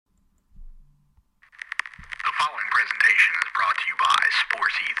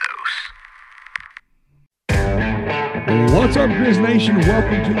What's up, Grizz Nation?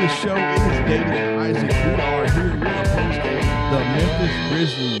 Welcome to the show. It is David and Isaac. We are here with a post-game. The Memphis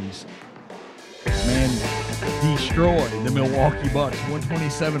Grizzlies, man, destroyed the Milwaukee Bucks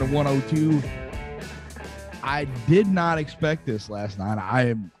 127-102. I did not expect this last night.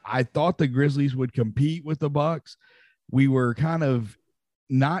 I thought the Grizzlies would compete with the Bucks. We were kind of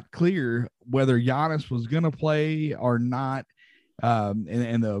not clear whether Giannis was going to play or not.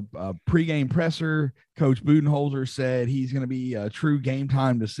 In the pregame presser, Coach Budenholzer said he's going to be a true game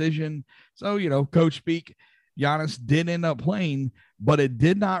time decision. So, coach speak, Giannis did end up playing, but it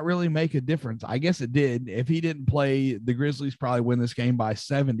did not really make a difference. I guess it did. If he didn't play, the Grizzlies probably win this game by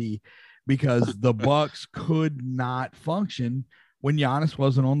 70 because the Bucks could not function when Giannis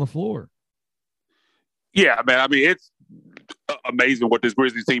wasn't on the floor. Yeah, man. I mean, it's amazing what this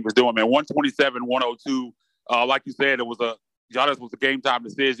Grizzlies team is doing, man. 127-102. Like you said, Giannis was a game time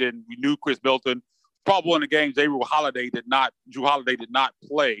decision. We knew Chris Middleton probably in the game. Drew Holiday did not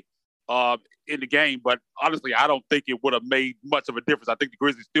play in the game. But honestly, I don't think it would have made much of a difference. I think the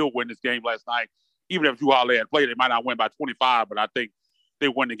Grizzlies still win this game last night. Even if Drew Holiday had played, they might not win by 25, but I think they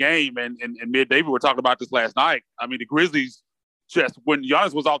win the game. And me and David were talking about this last night. I mean, the Grizzlies just, when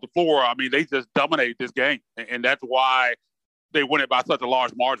Giannis was off the floor, I mean, they just dominated this game. And that's why they won it by such a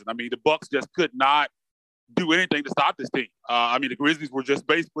large margin. I mean, the Bucks just could not do anything to stop this team. I mean, the Grizzlies were just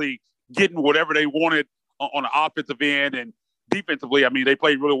basically getting whatever they wanted on the offensive end, and defensively, I mean, they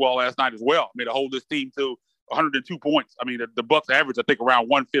played really well last night as well. I mean, to hold this team to 102 points. I mean, the Bucks average, I think, around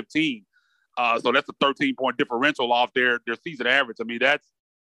 115. So that's a 13-point differential off their season average. I mean, that's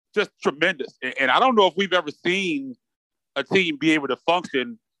just tremendous. And I don't know if we've ever seen a team be able to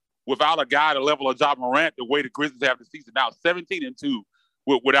function without a guy the level of Ja Morant the way the Grizzlies have the season now, 17-2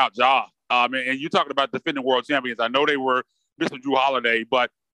 without Ja. And you're talking about defending world champions. I know they were missing Drew Holiday,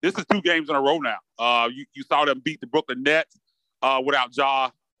 but this is 2 games in a row now. You saw them beat the Brooklyn Nets without Ja.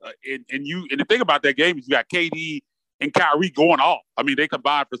 And the thing about that game is you got KD and Kyrie going off. I mean, they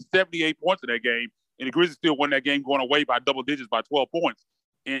combined for 78 points in that game, and the Grizzlies still won that game going away by double digits by 12 points.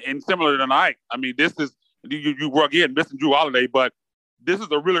 And similar tonight, I mean, this is you were again missing Drew Holiday, but this is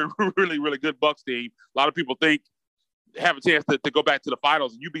a really, really, really good Bucks team. A lot of people think have a chance to go back to the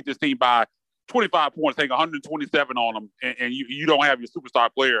finals, and you beat this team by 25 points, take 127 on them, and you don't have your superstar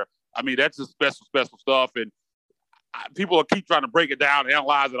player. I mean, that's just special stuff. And people will keep trying to break it down and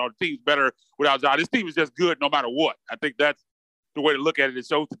analyze it. Our team's better without Ja. This team is just good no matter what. I think that's the way to look at it. It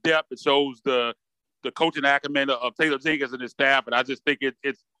shows the depth. It shows the coaching acumen of Taylor Jenkins and his staff. And I just think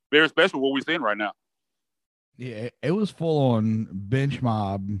it's very special what we're seeing right now. Yeah, it was full on bench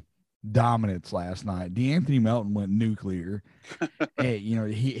mob dominance last night. DeAnthony Melton went nuclear.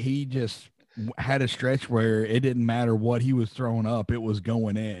 And, he just had a stretch where it didn't matter what he was throwing up, it was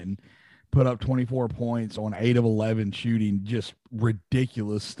going in. Put up 24 points on 8 of 11 shooting, just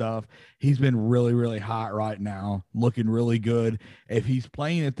ridiculous stuff. He's been really, really hot right now, looking really good. If he's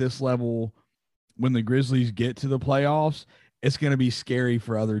playing at this level when the Grizzlies get to the playoffs, it's going to be scary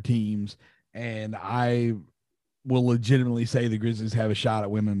for other teams. And I will legitimately say the Grizzlies have a shot at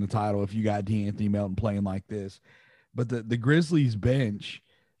winning the title if you got DeAnthony Melton playing like this. But the Grizzlies bench,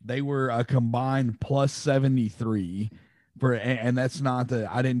 they were a combined plus 73 and that's not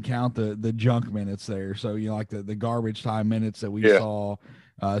I didn't count the junk minutes there. So, like the garbage time minutes that we saw,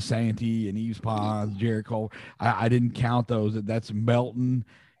 Santee and Yves Pons, Jarrett Cole. I didn't count those. That's Melton,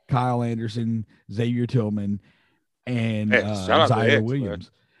 Kyle Anderson, Xavier Tillman, and Zaire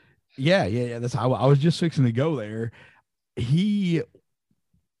Williams. Man. Yeah. That's how I was just fixing to go there.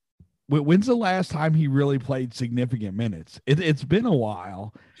 When's the last time he really played significant minutes? It's been a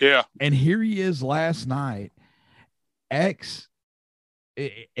while. Yeah. And here he is last night. It's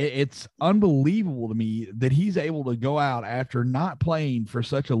unbelievable to me that he's able to go out after not playing for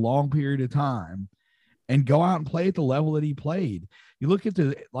such a long period of time and go out and play at the level that he played. You look at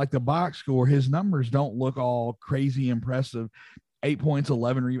the box score, his numbers don't look all crazy impressive. 8 points,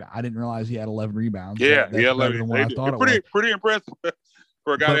 11 rebounds. I didn't realize he had 11 rebounds. Yeah, pretty impressive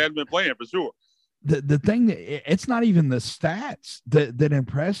for a guy that hasn't been playing for sure. The thing that it's not even the stats that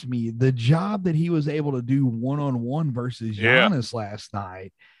impressed me. The job that he was able to do one-on-one versus Giannis last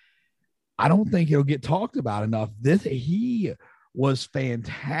night, I don't think it'll get talked about enough. He was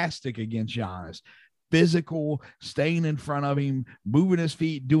fantastic against Giannis. Physical, staying in front of him, moving his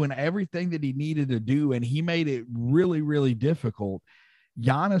feet, doing everything that he needed to do, and he made it really, really difficult.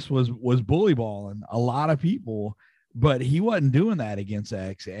 Giannis was bully balling a lot of people, but he wasn't doing that against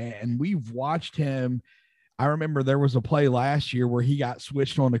X. And we've watched him. I remember there was a play last year where he got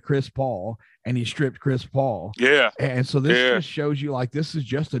switched on to Chris Paul and he stripped Chris Paul. Yeah. And so this just shows you, this is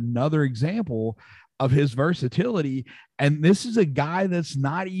just another example of his versatility. And this is a guy that's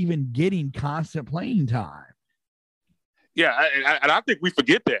not even getting constant playing time. Yeah, and I think we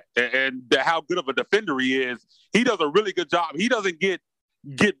forget that, and how good of a defender he is. He does a really good job. He doesn't get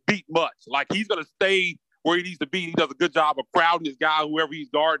beat much. Like, he's going to stay where he needs to be. He does a good job of crowding his guy, whoever he's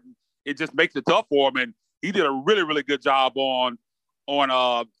guarding. It just makes it tough for him, and he did a really, really good job on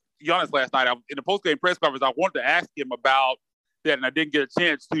Giannis last night. In the post-game press conference, I wanted to ask him about that, and I didn't get a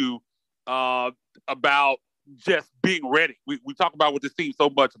chance to, about just being ready. We talk about with this team so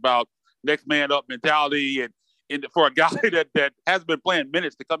much about next man up mentality, and for a guy that hasn't been playing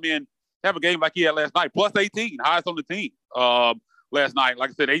minutes to come in, have a game like he had last night, plus 18, highest on the team last night. Like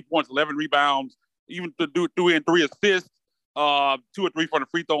I said, 8 points, 11 rebounds, even to do 3 assists, 2 or 3 from the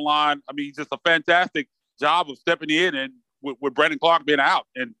free throw line. I mean, just a fantastic job of stepping in, and with Brandon Clarke being out.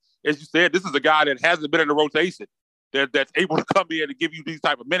 And as you said, this is a guy that hasn't been in the rotation that's able to come in and give you these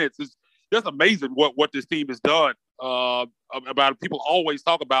type of minutes. It's just amazing what this team has done. About people always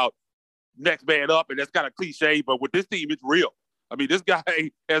talk about next man up, and that's kind of cliche, but with this team, it's real. I mean, this guy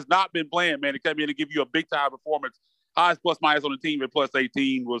has not been playing, man, to come in and give you a big-time performance. Highest plus-minus on the team at plus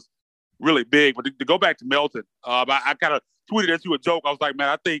 18 was really big. But to go back to Melton, I kind of tweeted at you a joke. I was like, man,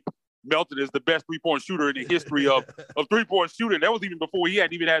 I think Melton is the best three-point shooter in the history of three-point shooting. That was even before he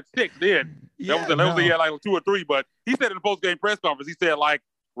hadn't even had 6 then. That was he had like 2 or 3. But he said in the post-game press conference, he said, like,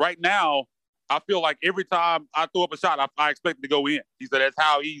 right now, I feel like every time I throw up a shot, I expect it to go in. He said that's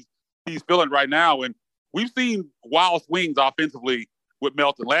how he's feeling right now. And we've seen wild swings offensively with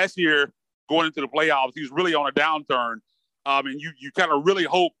Melton. Last year, going into the playoffs, he was really on a downturn. And you kind of really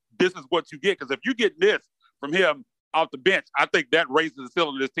hope this is what you get, because if you get this from him off the bench, I think that raises the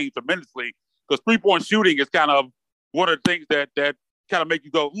ceiling of this team tremendously, because three-point shooting is kind of one of the things that kind of make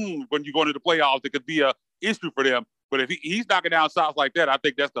you go, when you go into the playoffs, it could be a issue for them. But if he's knocking down shots like that, I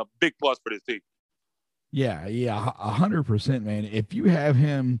think that's a big plus for this team. Yeah, 100%, man. If you have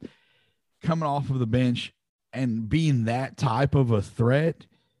him coming off of the bench and being that type of a threat,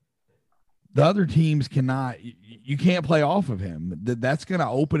 the other teams you can't play off of him. That's going to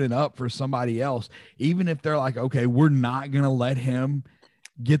open it up for somebody else. Even if they're like, okay, we're not going to let him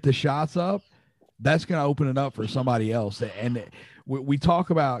get the shots up, that's going to open it up for somebody else. And we talk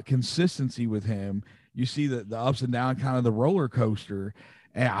about consistency with him. You see the ups and downs, kind of the roller coaster.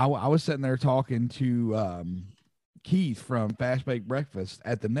 And I was sitting there talking to Keith from Fast Baked Breakfast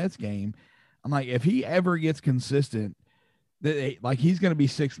at the Nets game. I'm like, if he ever gets consistent, like, he's going to be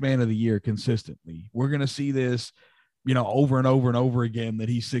 6th man of the year consistently. We're going to see this, over and over and over again, that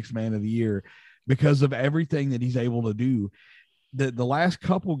he's 6th man of the year because of everything that he's able to do. The last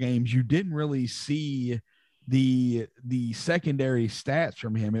couple games, you didn't really see the secondary stats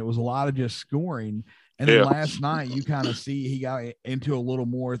from him. It was a lot of just scoring. And then last night, you kind of see he got into a little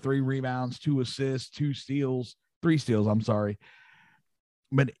more: 3 rebounds, 2 assists, 3 steals. I'm sorry.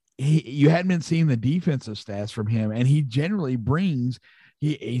 But you hadn't been seeing the defensive stats from him, and he generally brings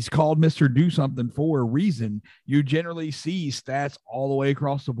he's called Mr. Do Something for a reason. You generally see stats all the way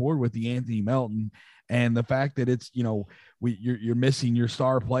across the board with the Anthony Melton, and the fact that it's, you're missing your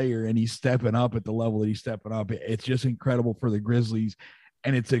star player and he's stepping up at the level that he's stepping up. It's just incredible for the Grizzlies,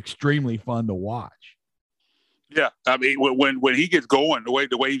 and it's extremely fun to watch. Yeah, I mean, when he gets going the way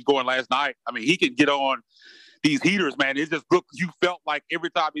he's going last night, I mean, he can get on these heaters, man. It's just good. You felt like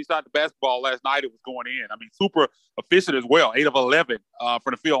every time he shot the basketball last night, it was going in. I mean, super efficient as well. 8 of 11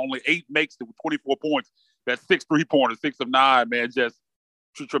 from the field, only 8 makes it with 24 points. That's 6 3-pointers, 6 of 9, man. Just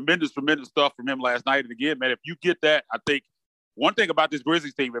tremendous stuff from him last night. And again, man, if you get that, I think one thing about this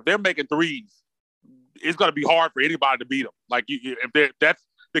Grizzlies team, if they're making threes, it's going to be hard for anybody to beat them. Like, that's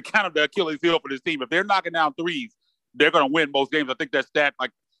the kind of the Achilles heel for this team. If they're knocking down threes, they're going to win most games. I think that stat, like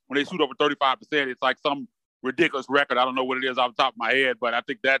when they shoot over 35%, it's like some ridiculous record. I don't know what it is off the top of my head, but I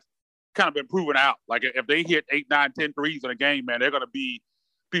think that's kind of been proven out. Like, if they hit 8, 9, 10 threes in a game, man, they're going to be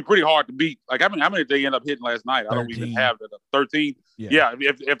pretty hard to beat. Like, how many did they end up hitting last night? 13. I don't even have the 13. Yeah.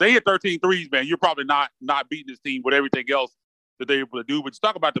 If they hit 13 threes, man, you're probably not beating this team with everything else that they're able to do. But you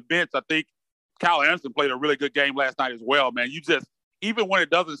talk about the bench, I think Kyle Anderson played a really good game last night as well, man. You just, even when it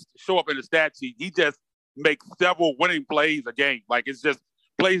doesn't show up in the stat sheet, he just makes several winning plays a game. Like, it's just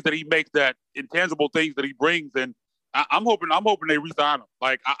plays that he makes, that intangible things that he brings. And I'm hoping they re-sign him.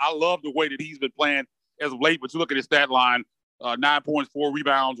 Like, I love the way that he's been playing as of late, but you look at his stat line, 9 points, 4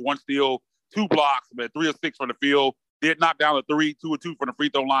 rebounds, 1 steal, 2 blocks, man, 3 of 6 from the field. Did knock down a 3, 2 of 2 from the free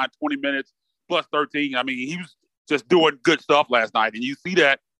throw line, 20 minutes, plus 13. I mean, he was just doing good stuff last night. And you see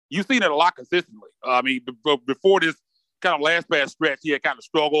that a lot consistently. I mean, before this kind of last pass stretch, he had kind of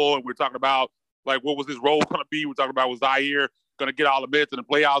struggled, and we're talking about, like, what was his role going to be? We're talking about, was Zaire going to get all the minutes in the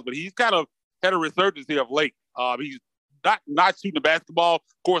playoffs? But he's kind of had a resurgence here of late. He's not shooting the basketball, of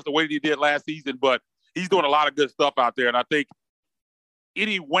course, the way that he did last season, but he's doing a lot of good stuff out there. And I think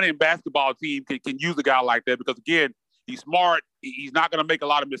any winning basketball team can use a guy like that because, again, he's smart. He's not going to make a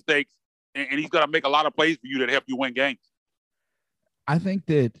lot of mistakes, and he's going to make a lot of plays for you that help you win games. I think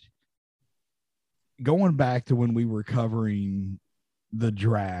that going back to when we were covering the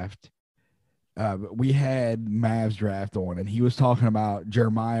draft, we had Mavs draft on, and he was talking about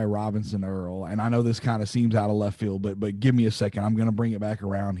Jeremiah Robinson Earl. And I know this kind of seems out of left field, but give me a second. I'm going to bring it back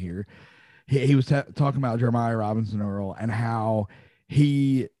around here. He was talking about Jeremiah Robinson Earl and how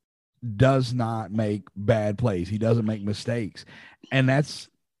he does not make bad plays. He doesn't make mistakes. And that's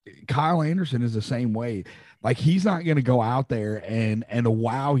Kyle Anderson is the same way. Like, he's not going to go out there and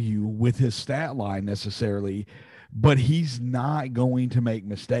wow you with his stat line necessarily, but he's not going to make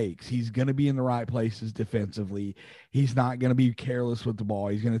mistakes. He's going to be in the right places defensively. He's not going to be careless with the ball.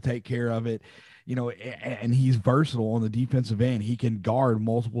 He's going to take care of it, and he's versatile on the defensive end. He can guard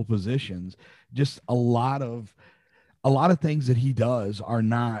multiple positions. Just a lot of things that he does are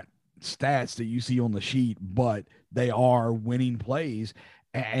not stats that you see on the sheet, but they are winning plays.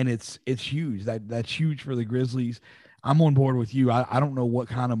 And it's huge. That's huge for the Grizzlies. I'm on board with you. I don't know what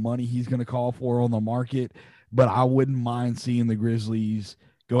kind of money he's going to call for on the market, but I wouldn't mind seeing the Grizzlies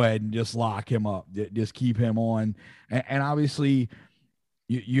go ahead and just lock him up, just keep him on. And obviously,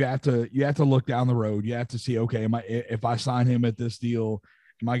 you have to look down the road. You have to see, okay, if I sign him at this deal,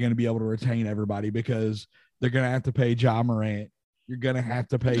 am I going to be able to retain everybody? Because they're going to have to pay Ja Morant. You're going to have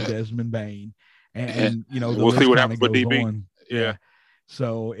to pay Desmond Bain, and we'll see what happens with DB. Yeah.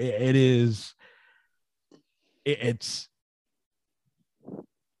 So it's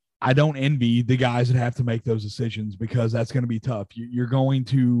I don't envy the guys that have to make those decisions because that's going to be tough. You're going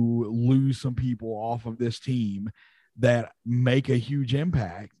to lose some people off of this team that make a huge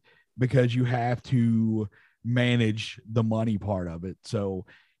impact because you have to manage the money part of it. So,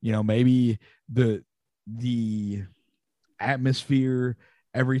 maybe the atmosphere,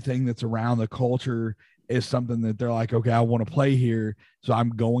 everything that's around the culture is something that they're like, okay, I want to play here, so I'm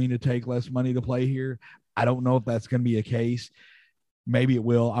going to take less money to play here. I don't know if that's going to be a case. Maybe it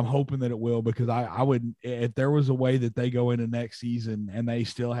will. I'm hoping that it will because I would, if there was a way that they go into next season and they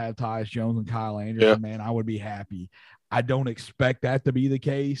still have Tyus Jones and Kyle Anderson, man, I would be happy. I don't expect that to be the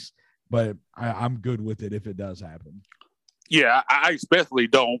case, but I'm good with it if it does happen. Yeah, I especially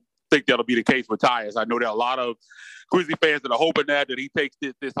don't think that'll be the case with Tyus. I know there are a lot of Grizzly fans that are hoping that he takes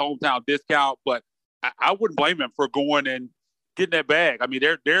this hometown discount, but I wouldn't blame him for going and getting that bag. I mean,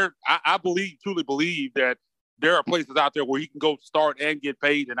 I truly believe that there are places out there where he can go start and get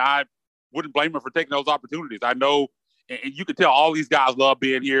paid, and I wouldn't blame him for taking those opportunities. I know, and you can tell all these guys love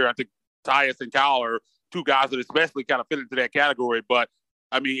being here. I think Tyus and Kyle are two guys that especially kind of fit into that category. But,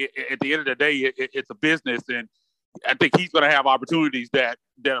 I mean, at the end of the day, it's a business, and I think he's going to have opportunities that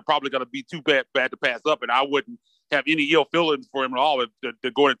are probably going to be too bad to pass up, and I wouldn't have any ill feelings for him at all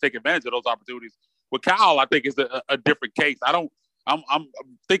to go and take advantage of those opportunities. With Kyle, I think it's a different case. I'm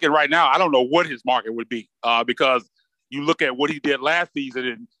thinking right now, I don't know what his market would be because you look at what he did last season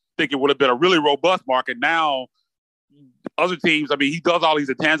and think it would have been a really robust market. Now, other teams, I mean, he does all these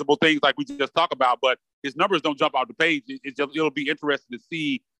intangible things like we just talked about, but his numbers don't jump off the page. It'll be interesting to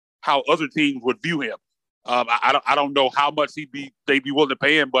see how other teams would view him. I don't know how much they'd be willing to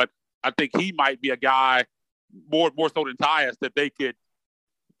pay him, but I think he might be a guy more so than Tyus that they could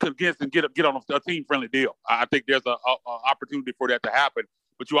convince and get on a team-friendly deal. I think there's an opportunity for that to happen.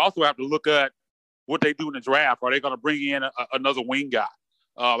 But you also have to look at what they do in the draft. Are they going to bring in another wing guy?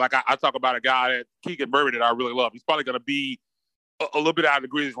 Like I talk about a guy, Keegan Murray, that I really love. He's probably going to be a little bit out of the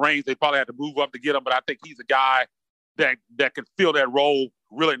Grizzlies' range. They probably have to move up to get him, but I think he's a guy that can fill that role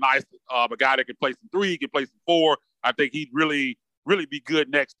really nicely. A guy that can play some 3, can play some 4. I think he'd really, really be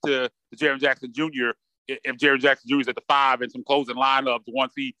good next to Jaren Jackson Jr. if Jaren Jackson Jr. is at the 5 and some closing lineups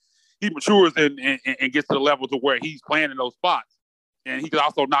once he matures and gets to the level to where he's playing in those spots. And he can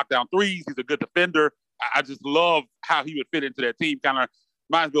also knock down threes. He's a good defender. I just love how he would fit into that team. Kind of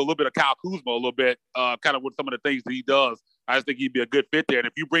reminds me a little bit of Kyle Kuzma a little bit, kind of with some of the things that he does. I just think he'd be a good fit there. And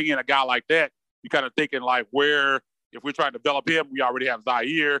if you bring in a guy like that, you're kind of thinking like if we're trying to develop him, we already have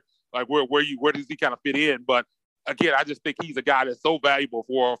Zaire. Like where does he kind of fit in? But again, I just think he's a guy that's so valuable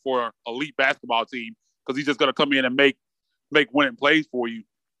for an elite basketball team because he's just going to come in and make winning plays for you.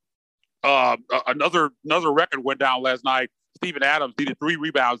 Another record went down last night. Steven Adams needed 3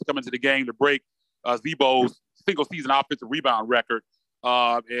 rebounds to come into the game to break Zebo's single-season offensive rebound record.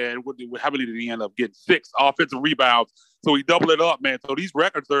 And how many did he end up getting? 6 offensive rebounds. So he doubled it up, man. So these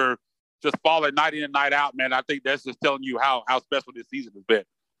records are just falling night in and night out, man. I think that's just telling you how special this season has been.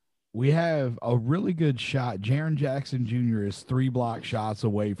 we have a really good shot. Jaron Jackson Jr. is 3 block shots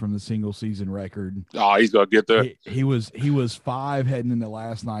away from the single season record. Oh, he's gonna get there. He was 5 heading into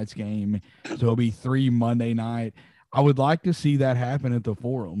last night's game, so it'll be 3 Monday night. I would like to see that happen at the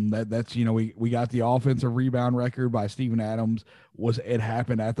Forum. That's we got the offensive rebound record by Steven Adams. It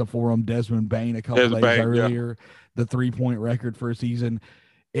happened at the Forum. Desmond Bain a couple days earlier, the 3-point record for a season.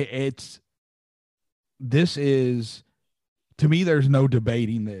 This is, to me, there's no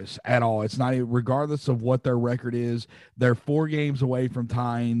debating this at all. It's not, regardless of what their record is, they're 4 games away from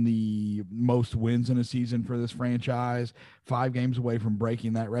tying the most wins in a season for this franchise, 5 games away from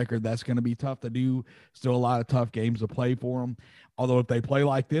breaking that record. That's going to be tough to do. Still a lot of tough games to play for them. Although if they play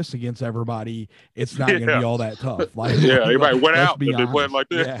like this against everybody, it's not going to be all that tough. Everybody went out if they played like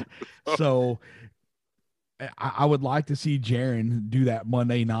this. Yeah. So I would like to see Jaren do that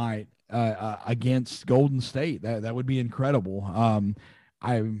Monday night against Golden State. That would be incredible.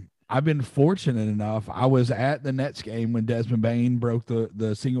 I've been fortunate enough. I was at the Nets game when Desmond Bain broke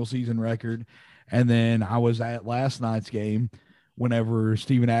the single season record, and then I was at last night's game whenever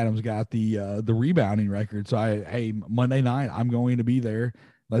Steven Adams got the rebounding record. So Monday night I'm going to be there.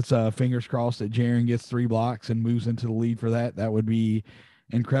 Let's fingers crossed that Jaren gets 3 blocks and moves into the lead for that. That would be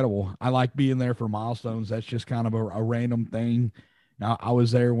incredible. I like being there for milestones. That's just kind of a random thing. Now, I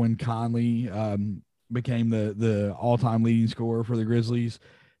was there when Conley became the all-time leading scorer for the Grizzlies.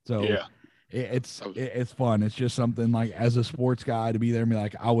 So yeah, it's fun. It's just something like, as a sports guy, to be there and be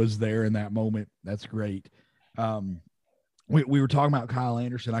like, I was there in that moment. That's great. We were talking about Kyle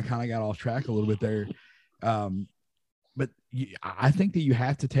Anderson. I kind of got off track a little bit there. But I think that you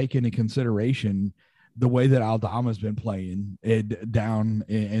have to take into consideration the way that Aldama's been playing down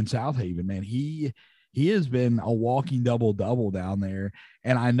in South Haven, man. He has been a walking double-double down there.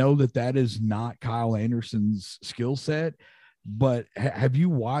 And I know that is not Kyle Anderson's skill set, but have you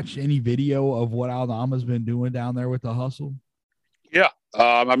watched any video of what Aldama's been doing down there with the hustle? Yeah.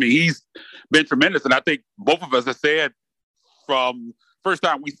 I mean, he's been tremendous. And I think both of us have said from first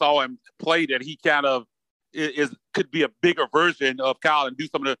time we saw him play that he kind of could be a bigger version of Kyle and do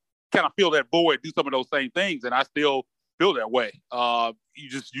some of the, kind of fill that void, do some of those same things. And I still feel that way. You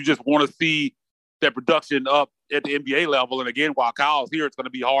just want to see that production up at the NBA level. And again, while Kyle's here, it's going to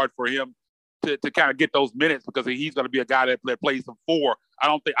be hard for him to kind of get those minutes, because he's going to be a guy that plays some 4. I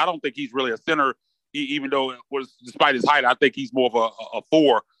don't think he's really a center, even though it was, despite his height, I think he's more of a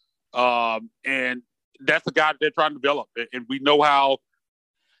 4. And that's the guy that they're trying to develop. And we know how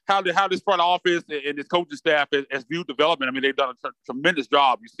this front office and this coaching staff has viewed development. I mean, they've done a tremendous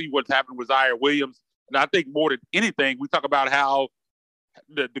job. You see what's happened with Zaire Williams. And I think more than anything, we talk about how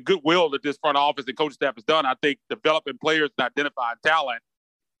the goodwill that this front office and coaching staff has done. I think developing players and identifying talent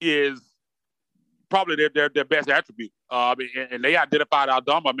is probably their best attribute. And they identified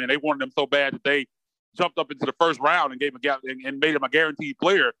Aldama. I mean, they wanted him so bad that they jumped up into the first round and gave him and made him a guaranteed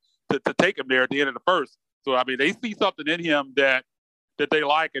player to take him there at the end of the first. So, I mean, they see something in him that they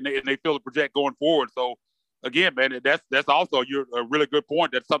like, and they feel the project going forward. So, again, man, that's also a really good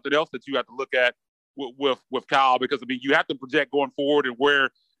point. That's something else that you have to look at with Kyle, because, I mean, you have to project going forward and where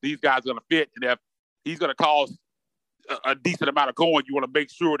these guys are going to fit. And if he's going to cost a decent amount of coin, you want to make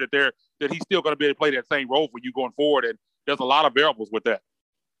sure that he's still going to be able to play that same role for you going forward. And there's a lot of variables with that.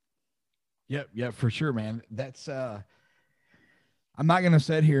 Yep, for sure, man. That's I'm not going to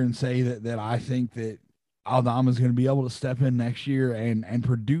sit here and say that I think that Aldama is going to be able to step in next year and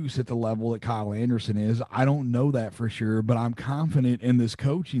produce at the level that Kyle Anderson is. I don't know that for sure, but I'm confident in this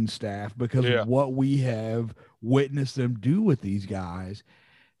coaching staff because of what we have witnessed them do with these guys.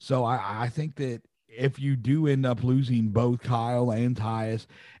 So I think that if you do end up losing both Kyle and Tyus,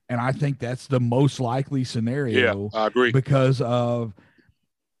 and I think that's the most likely scenario. Yeah, I agree. Because of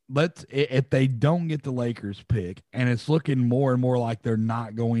if they don't get the Lakers pick, and it's looking more and more like they're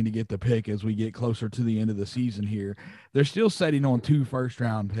not going to get the pick as we get closer to the end of the season here, they're still sitting on 2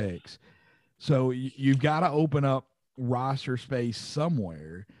 first-round picks. So you've got to open up roster space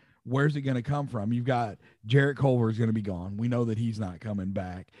somewhere. Where's it going to come from? You've got Jarrett Culver is going to be gone. We know that he's not coming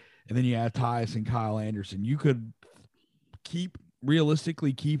back. And then you have Tyus and Kyle Anderson. You could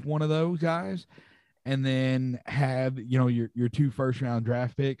realistically keep one of those guys and then have, your 2 first-round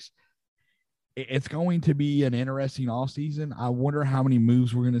draft picks. It's going to be an interesting offseason. I wonder how many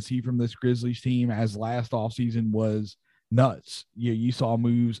moves we're going to see from this Grizzlies team, as last offseason was nuts. You saw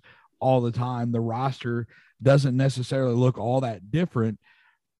moves all the time. The roster doesn't necessarily look all that different,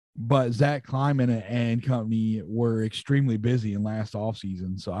 but Zach Kleiman and company were extremely busy in last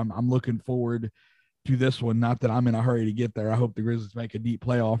offseason. So I'm looking forward to this one. Not that I'm in a hurry to get there. I hope the Grizzlies make a deep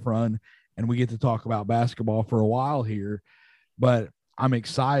playoff run and we get to talk about basketball for a while here. But I'm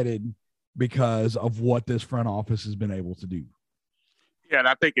excited because of what this front office has been able to do. Yeah, and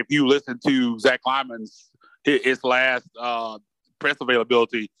I think if you listen to Zach Lyman's his last press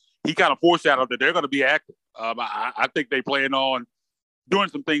availability, he kind of foreshadowed that they're going to be active. I think they plan on doing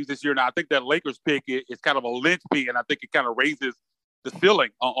some things this year. Now, I think that Lakers pick is kind of a linchpin, and I think it kind of raises the ceiling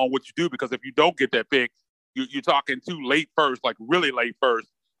on what you do, because if you don't get that pick, you're talking too late first, like really late first.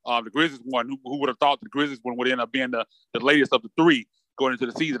 The Grizzlies one, who would have thought the Grizzlies one would end up being the latest of the three going into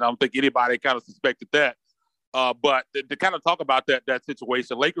the season? I don't think anybody kind of suspected that. But to kind of talk about that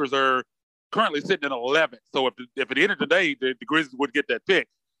situation, Lakers are currently sitting in 11th. So if at the end of the day, the Grizzlies would get that pick.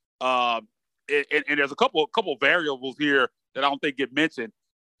 And there's a couple variables here that I don't think get mentioned.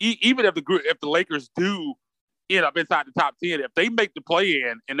 Even if the Lakers do end up inside the top 10, if they make the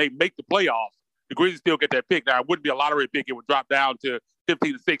play-in and they make the playoffs, the Grizzlies still get that pick. Now, it wouldn't be a lottery pick. It would drop down to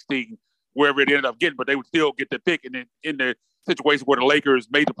 15 to 16, wherever it ended up getting, but they would still get the pick in the situation where the Lakers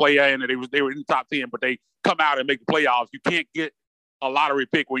made the play-in and they were in the top 10, but they come out and make the playoffs. You can't get a lottery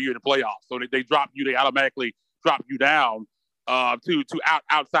pick when you're in the playoffs. So they drop you. They automatically drop you down to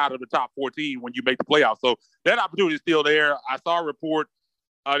outside of the top 14 when you make the playoffs. So that opportunity is still there. I saw a report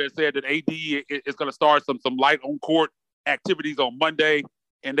that said that AD is going to start some light on court activities on Monday,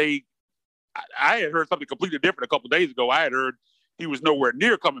 and I had heard something completely different a couple of days ago. I had heard he was nowhere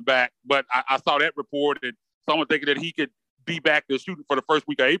near coming back, but I saw that report, and someone thinking that he could be back to shooting for the first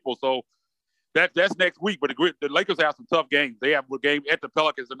week of April. So that's next week. But the Lakers have some tough games. They have a game at the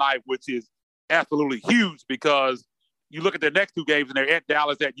Pelicans tonight, which is absolutely huge, because you look at their next two games and they're at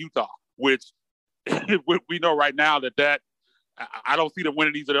Dallas, at Utah, which we know right now that I don't see them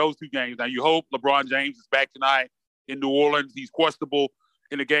winning either of those two games. Now, you hope LeBron James is back tonight in New Orleans. He's questionable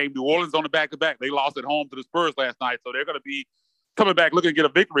in the game. New Orleans on the back-to-back. They lost at home to the Spurs last night, so they're going to be coming back looking to get a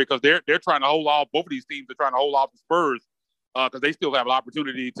victory, because they're trying to hold off. Both of these teams are trying to hold off the Spurs, because they still have an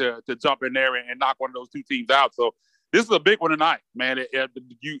opportunity to jump in there and knock one of those two teams out. So this is a big one tonight, man.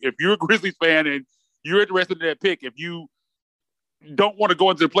 If you're a Grizzlies fan and you're interested in that pick, if you don't want to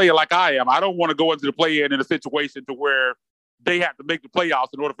go into the play-in like I am, I don't want to go into the play-in in a situation to where they have to make the playoffs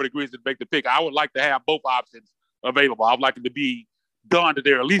in order for the Grizzlies to make the pick. I would like to have both options available. I would like it to be done that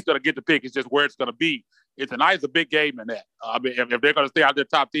they're at least going to get the pick. It's just where it's going to be. Tonight's a big game in that. I mean, if they're going to stay out there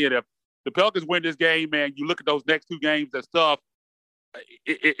top 10, if the Pelicans win this game, man, you look at those next two games, that stuff,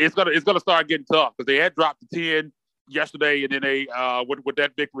 it's gonna start getting tough, because they had dropped to 10 yesterday, and then they with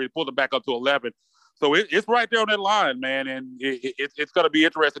that victory pulled them back up to 11. So it's right there on that line, man, and it's going to be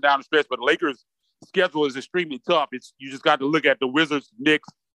interesting down the stretch. But the Lakers' schedule is extremely tough. You just got to look at the Wizards, Knicks,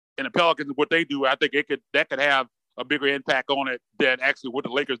 and the Pelicans and what they do. I think that could have a bigger impact on it than actually what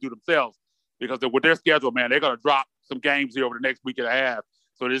the Lakers do themselves, because with their schedule, man, they're going to drop some games here over the next week and a half.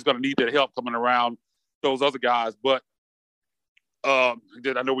 So they're just going to need that help coming around those other guys. But I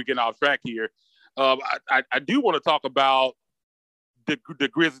know we're getting off track here. I do want to talk about the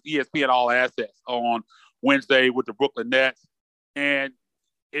Grizzlies ESPN All Access on Wednesday with the Brooklyn Nets. And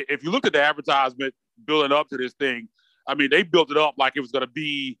if you look at the advertisement building up to this thing, I mean, they built it up like it was going to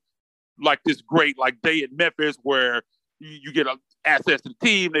be like this great day in Memphis where you get access to the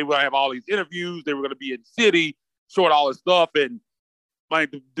team. They were going to have all these interviews. They were going to be in the city, showing all this stuff. And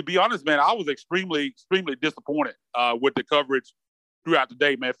to be honest, man, I was extremely, extremely disappointed with the coverage throughout the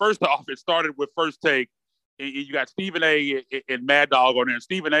day, man. First off, it started with First Take. And you got Stephen A. and Mad Dog on there. And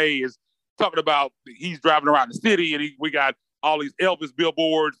Stephen A. is talking about he's driving around the city, and we got all these Elvis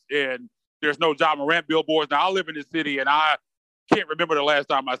billboards, and there's no Ja Morant billboards. Now, I live in this city, and I can't remember the last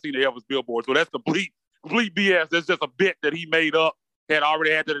time I seen the Elvis billboard. So that's complete BS. That's just a bit that he made up, had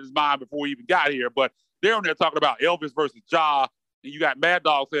already had that in his mind before he even got here. But they're on there talking about Elvis versus Ja, and you got Mad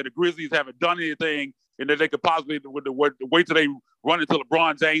Dog saying the Grizzlies haven't done anything, and that they could possibly wait till they run into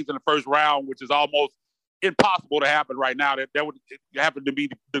LeBron James in the first round, which is almost impossible to happen right now. That would happen to be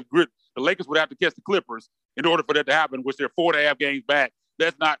the Lakers would have to catch the Clippers in order for that to happen, which they're 4.5 games back.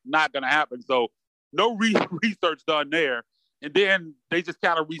 That's not going to happen. So no research done there. And then they just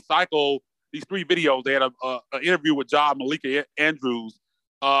kind of recycle these three videos. They had an interview with Ja Malika Andrews.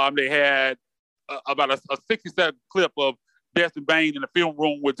 They had about a 60-second clip of Desmond Bane in the film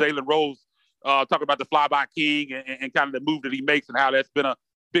room with Jalen Rose talking about the flyby king and kind of the move that he makes and how that's been a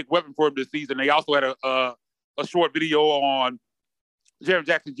big weapon for him this season. They also had a short video on Jaren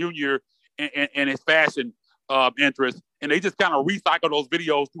Jackson Jr. and his fashion interest, and they just kind of recycle those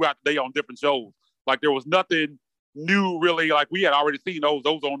videos throughout the day on different shows. Like there was nothing new really. Like we had already seen those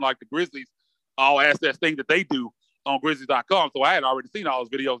on like the Grizzlies All Access thing that they do on Grizzlies.com. So I had already seen all those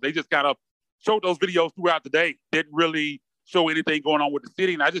videos. They just kind of showed those videos throughout the day. Didn't really show anything going on with the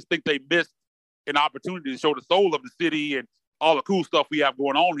city, and I just think they missed an opportunity to show the soul of the city and all the cool stuff we have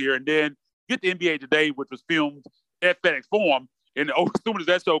going on here. And then get the NBA Today, which was filmed at FedEx Forum. And as soon as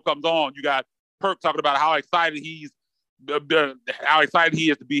that show comes on, you got Perk talking about how excited he is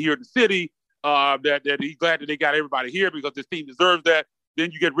to be here in the city. That he's glad that they got everybody here because this team deserves that.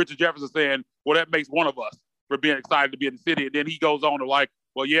 Then you get Richard Jefferson saying, "Well, that makes one of us for being excited to be in the city." And then he goes on to like,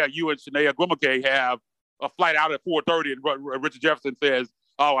 "Well, yeah, you and Shania Gwimake have a flight out at 4:30," and Richard Jefferson says,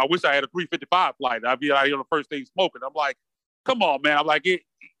 "Oh, I wish I had a 3:55 flight. I'd be out here on the first thing smoking." I'm like, "Come on, man!" I'm like, and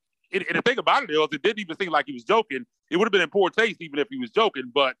the thing about it is, it didn't even seem like he was joking. It would have been in poor taste even if he was joking,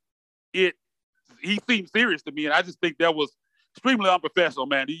 but he seemed serious to me, and I just think that was extremely unprofessional,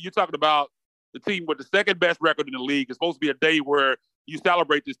 man. You're talking about the team with the second best record in the league. It's supposed to be a day where you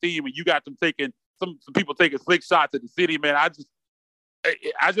celebrate this team, and you got them taking some people taking slick shots at the city, man. I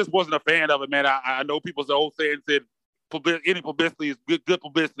just wasn't a fan of it, man. I know people's old saying said any publicity is good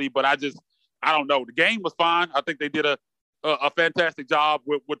publicity, but I don't know. The game was fine. I think they did a fantastic job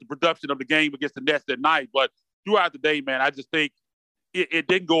with the production of the game against the Nets that night. But throughout the day, man, I just think it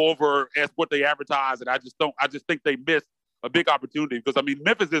didn't go over as what they advertised, and I just think they missed a big opportunity because I mean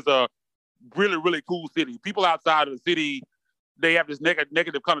Memphis is a really, really cool city. People outside of the city, they have this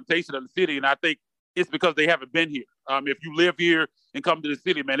negative connotation of the city, and I think it's because they haven't been here. If you live here and come to the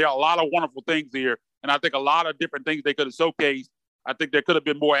city, man, there are a lot of wonderful things here, and I think a lot of different things they could have showcased. I think there could have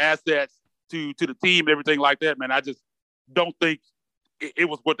been more assets to the team and everything like that, man. I just don't think it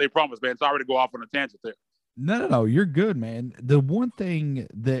was what they promised, man. Sorry to go off on a tangent there. No, you're good, man. The one thing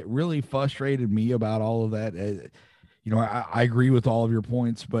that really frustrated me about all of that, I agree with all of your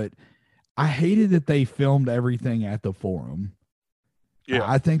points, but I hated that they filmed everything at the Forum. Yeah,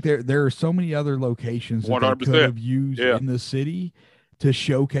 I think there are so many other locations that 100%. They could have used in the city to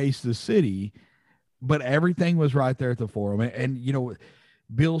showcase the city, but everything was right there at the Forum. And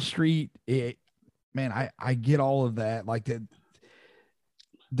Bill Street, I get all of that. Like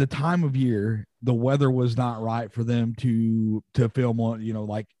the time of year, the weather was not right for them to film on,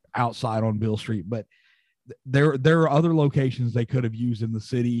 like outside on Bill Street. But there are other locations they could have used in the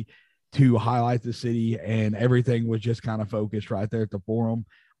city to highlight the city, and everything was just kind of focused right there at the Forum.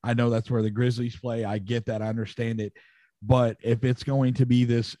 I know that's where the Grizzlies play. I get that. I understand it. But if it's going to be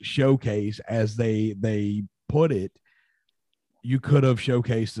this showcase, as they put it, you could have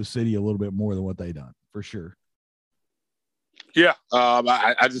showcased the city a little bit more than what they done, for sure. Yeah.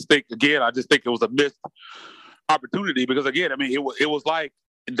 I just think it was a missed opportunity because, again, I mean, it was like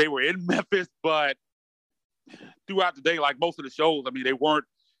they were in Memphis, but throughout the day, like most of the shows, I mean, they weren't.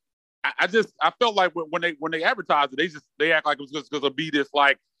 I felt like when they advertised it, they act like it was just going to be this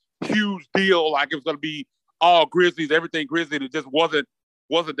like huge deal, like it was going to be all Grizzlies, everything Grizzly, and it just wasn't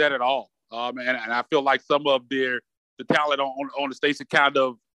that at all. And I feel like some of the talent on the station kind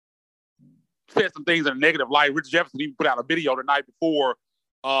of said some things in a negative light. Richard Jefferson even put out a video the night before,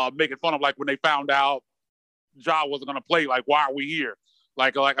 making fun of like when they found out Ja wasn't going to play. Like, why are we here?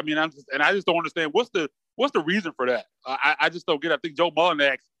 Like I mean, I just don't understand what's the reason for that. I just don't get it. I think Joe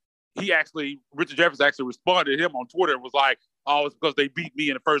Mullinax. Richard Jefferson actually responded to him on Twitter and was like, "Oh, it's because they beat me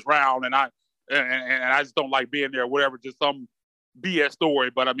in the first round, and I just don't like being there, whatever." Just some BS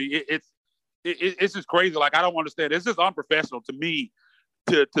story. But I mean, it's just crazy. Like I don't understand. It's just unprofessional to me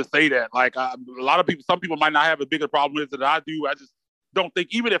to say that. Like a lot of people, some people might not have a bigger problem with it than I do. I just don't think,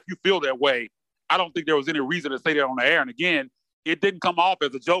 even if you feel that way, I don't think there was any reason to say that on the air. And again, it didn't come off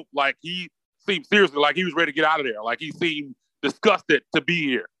as a joke. Like he seemed seriously like he was ready to get out of there. Like he seemed disgusted to be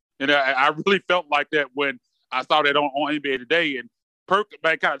here. And I really felt like that when I saw that on NBA Today. And Perk,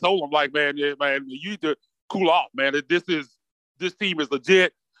 man, kind of told him, like, man, you need to cool off, man. This team is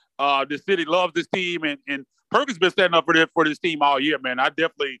legit. The city loves this team. And Perk has been standing up for this team all year, man. I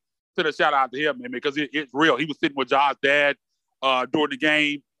definitely send a shout out to him, man, because it's real. He was sitting with Ja's dad during the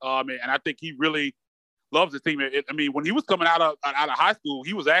game. And I think he really loves this team. I mean, when he was coming out of high school,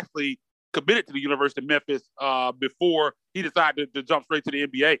 he was actually committed to the University of Memphis before he decided to jump straight to the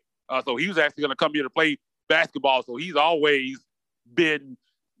NBA. So he was actually going to come here to play basketball. So he's always been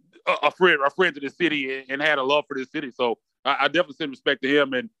a friend to the city and had a love for this city. So I definitely send respect to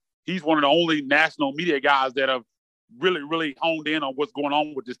him. And he's one of the only national media guys that have really, really honed in on what's going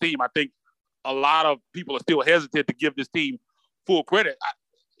on with this team. I think a lot of people are still hesitant to give this team full credit.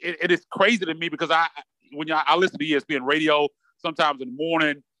 It is crazy to me because when I listen to ESPN radio sometimes in the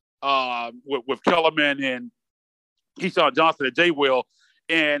morning with Kellerman and Keyshawn Johnson and Jay Will,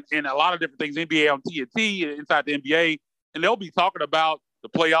 and a lot of different things, NBA on TNT, inside the NBA, and they'll be talking about the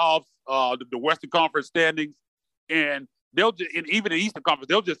playoffs, the Western Conference standings, and even the Eastern Conference,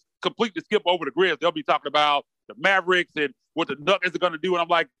 they'll just completely skip over the Grizz. They'll be talking about the Mavericks and what the Nuggets are going to do, and I'm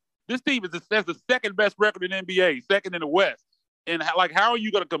like, this team has the second best record in the NBA, second in the West. And how are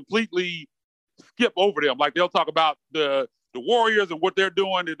you going to completely skip over them? Like they'll talk about the Warriors and what they're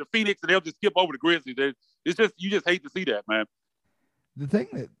doing in the Phoenix, and they'll just skip over the Grizzlies. It's just you just hate to see that, man. The thing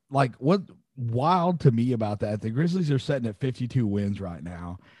that what wild to me about that, the Grizzlies are sitting at 52 wins right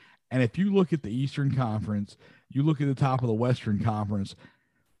now. And if you look at the Eastern Conference, you look at the top of the Western Conference,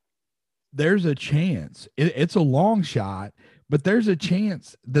 there's a chance. It's a long shot, but there's a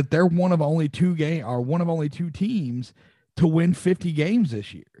chance that they're one of only two teams to win 50 games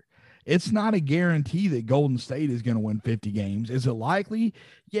this year. It's not a guarantee that Golden State is going to win 50 games. Is it likely?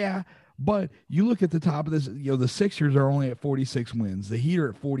 Yeah. But you look at the top of this, the Sixers are only at 46 wins. The Heat are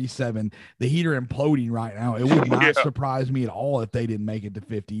at 47. The Heat are imploding right now. It would not surprise me at all if they didn't make it to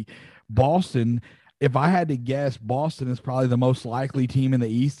 50. Boston, if I had to guess, Boston is probably the most likely team in the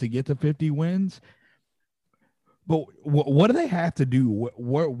East to get to 50 wins. But what do they have to do?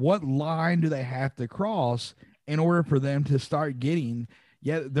 What line do they have to cross in order for them to start getting,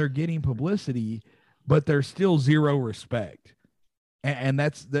 they're getting publicity, but there's still zero respect. And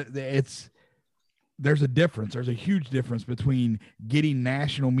there's a difference. There's a huge difference between getting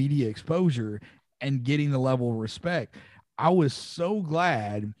national media exposure and getting the level of respect. I was so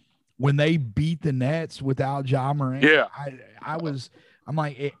glad when they beat the Nets without Ja Morant. Yeah. I'm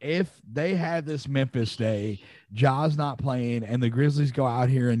like, if they had this Memphis day, Ja's not playing, and the Grizzlies go out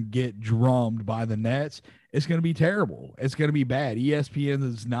here and get drummed by the Nets, it's going to be terrible. It's going to be bad. ESPN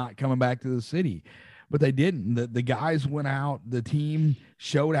is not coming back to the city. But they didn't. The guys went out. The team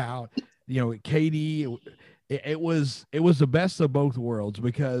showed out. KD. It was the best of both worlds,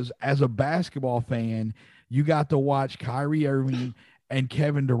 because as a basketball fan, you got to watch Kyrie Irving and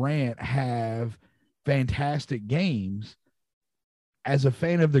Kevin Durant have fantastic games. As a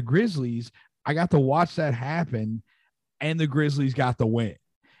fan of the Grizzlies, I got to watch that happen, and the Grizzlies got the win.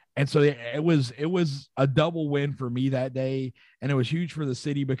 And so it was a double win for me that day, and it was huge for the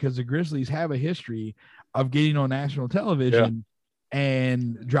city because the Grizzlies have a history of getting on national television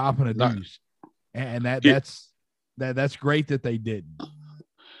and dropping a deuce, and that's great that they did.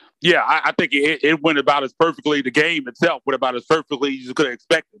 Yeah, I think it went about as perfectly. The game itself went about as perfectly as you could have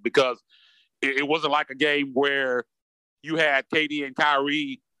expected, because it wasn't like a game where you had KD and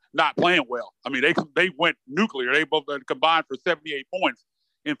Kyrie not playing well. I mean, they went nuclear. They both combined for 78 points.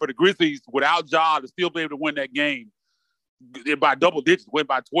 And for the Grizzlies, without Ja, to still be able to win that game by double digits, win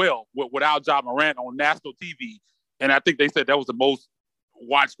by 12 without Ja Morant on national TV. And I think they said that was the most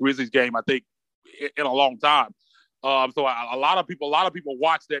watched Grizzlies game, I think, in a long time. So a lot of people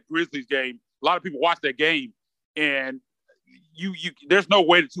watch that Grizzlies game. A lot of people watch that game, and you there's no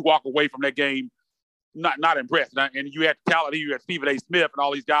way that you walk away from that game not impressed. And you had talent. You had Stephen A. Smith and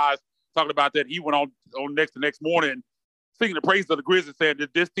all these guys talking about that. He went on the next morning, singing the praises of the Grizzlies, saying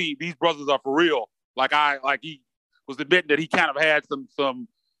that this team, these brothers are for real. Like he was admitting that he kind of had some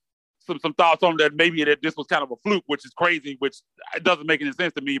thoughts on that, maybe that this was kind of a fluke, which is crazy, which it doesn't make any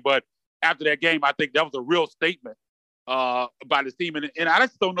sense to me. But after that game, I think that was a real statement by this team. And I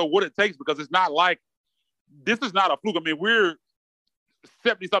just don't know what it takes, because it's not like this is not a fluke. I mean, we're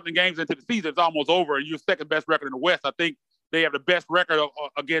 70-something games into the season. It's almost over, and you're second best record in the West. I think they have the best record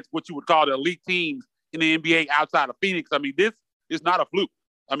against what you would call the elite teams in the NBA outside of Phoenix. I mean, this is not a fluke.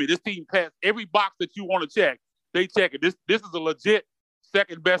 I mean, this team passed every box that you want to check. They check it. This is a legit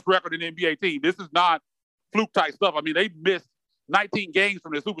second best record in the NBA team. This is not fluke type stuff. I mean, they missed 19 games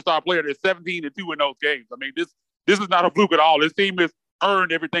from their superstar player. They're 17-2 in those games. I mean, this is not a fluke at all. This team has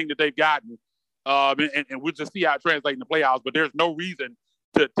earned everything that they've gotten. And we'll just see how it translates in the playoffs. But there's no reason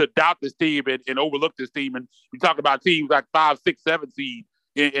to doubt this team and overlook this team. And we talk about teams like 5, 6, 7 seed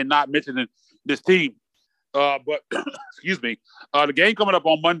and not mentioning this team. But excuse me, the game coming up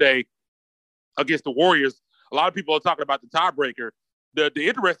on Monday against the Warriors, a lot of people are talking about the tiebreaker. The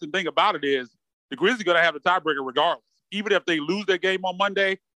interesting thing about it is the Grizzlies are going to have the tiebreaker regardless, even if they lose their game on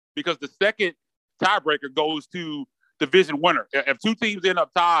Monday, because the second tiebreaker goes to division winner. If two teams end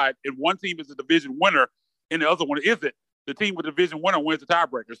up tied and one team is a division winner and the other one isn't, the team with division winner wins the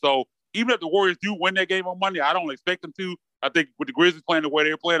tiebreaker. So even if the Warriors do win that game on Monday, I don't expect them to. I think with the Grizzlies playing the way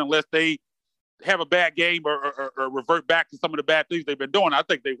they're playing, unless they have a bad game or revert back to some of the bad things they've been doing, I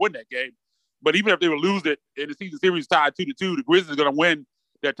think they win that game. But even if they would lose it and the season series tied 2-2, the Grizzlies are going to win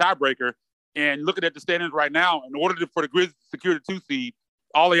that tiebreaker. And looking at the standings right now, in order for the Grizzlies to secure the 2 seed,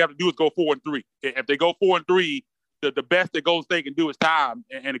 all they have to do is go 4-3. If they go 4-3, the best that Golden State can do is time,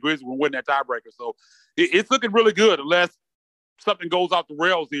 and the Grizzlies will win that tiebreaker. So it's looking really good, unless something goes off the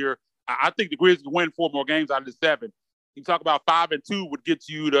rails here. I think the Grizzlies win 4 more games out of the 7. You talk about 5-2 would get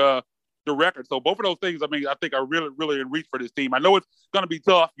you the record. So both of those things, I mean, I think are really, really in reach for this team. I know it's going to be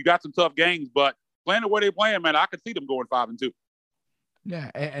tough. You got some tough games, but playing the way they're playing, man, I could see them going 5-2.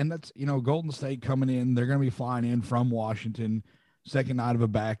 Yeah, and that's Golden State coming in. They're going to be flying in from Washington, second night of a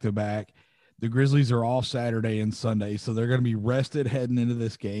back-to-back. The Grizzlies are off Saturday and Sunday, so they're going to be rested heading into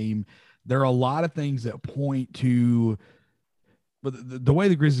this game. There are a lot of things that point to, but the way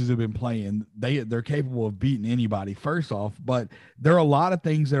the Grizzlies have been playing, they're capable of beating anybody. First off, but there are a lot of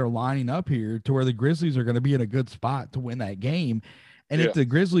things that are lining up here to where the Grizzlies are going to be in a good spot to win that game. And if the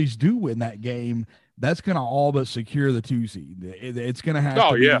Grizzlies do win that game, that's going to all but secure the 2 seed. It's going to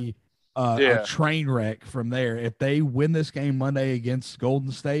have to be a train wreck from there. If they win this game Monday against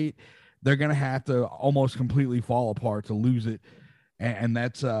Golden State, they're going to have to almost completely fall apart to lose it. And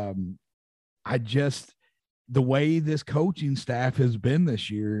that's the way this coaching staff has been this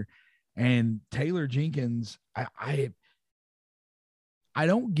year, and Taylor Jenkins, I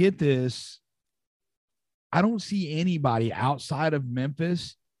don't get this. I don't see anybody outside of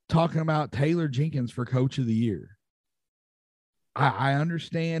Memphis talking about Taylor Jenkins for Coach of the Year. I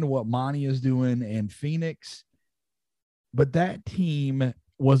understand what Monty is doing in Phoenix, but that team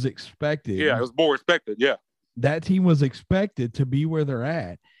was expected. Yeah, it was more expected. Yeah. That team was expected to be where they're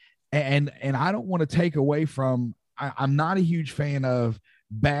at. And I don't want to take away from, I'm not a huge fan of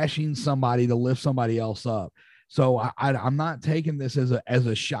bashing somebody to lift somebody else up. So I'm not taking this as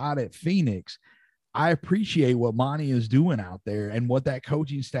a shot at Phoenix. I appreciate what Monty is doing out there and what that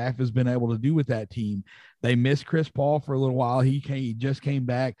coaching staff has been able to do with that team. They missed Chris Paul for a little while. He just came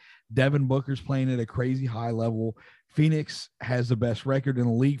back. Devin Booker's playing at a crazy high level. Phoenix has the best record in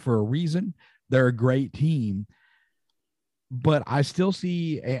the league for a reason. They're a great team. But I still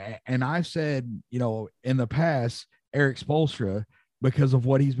see, and I've said, in the past, Eric Spoelstra, because of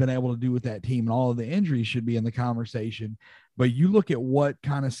what he's been able to do with that team and all of the injuries, should be in the conversation. But you look at what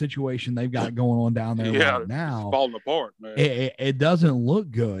kind of situation they've got going on down there right now. It's falling apart, man. It doesn't look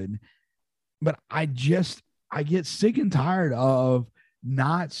good. But I get sick and tired of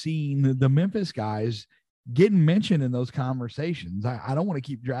not seeing the Memphis guys getting mentioned in those conversations. I don't want to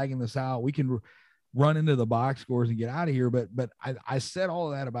keep dragging this out. We can run into the box scores and get out of here. But I said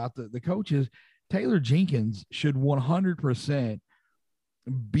all of that about the coaches. Taylor Jenkins should 100%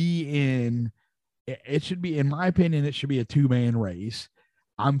 be in. It should be, in my opinion, it should be a 2-man race.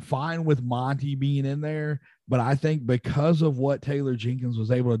 I'm fine with Monty being in there, but I think because of what Taylor Jenkins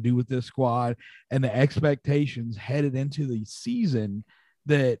was able to do with this squad and the expectations headed into the season,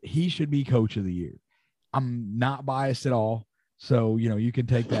 that he should be Coach of the Year. I'm not biased at all. So, you can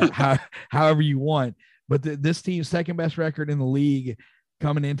take that however you want. But this team's second best record in the league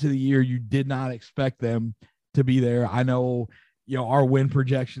coming into the year, you did not expect them to be there. I know, our win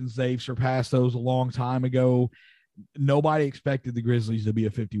projections, they've surpassed those a long time ago. Nobody expected the Grizzlies to be a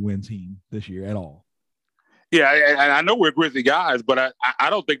 50-win team this year at all. Yeah, and I know we're Grizzly guys, but I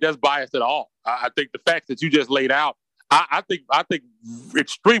don't think that's biased at all. I think the facts that you just laid out, I think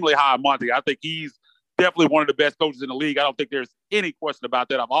extremely high on Monty. I think he's definitely one of the best coaches in the league. I don't think there's any question about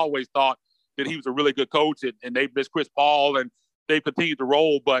that. I've always thought that he was a really good coach, and they missed Chris Paul, and they continued to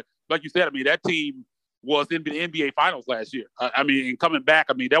roll. But like you said, that team was in the NBA Finals last year. And coming back,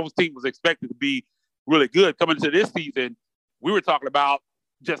 that team was expected to be really good. Coming into this season, we were talking about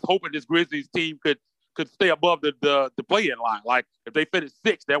just hoping this Grizzlies team could stay above the play-in line. Like, if they finished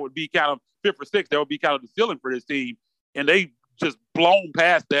sixth, that would be kind of fifth or sixth. That would be kind of the ceiling for this team. And they just blown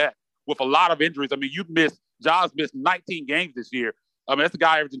past that with a lot of injuries. Ja's missed 19 games this year. That's a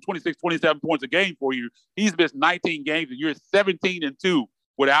guy averaging 26, 27 points a game for you. He's missed 19 games, and you're 17-2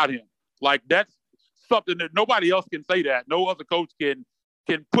 without him. Like, that's something that nobody else can say that. No other coach can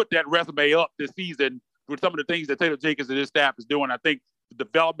put that resume up this season with some of the things that Taylor Jenkins and his staff is doing. I think the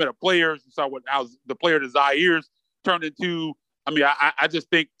development of players, you saw how the player that Zaire's turned into. I just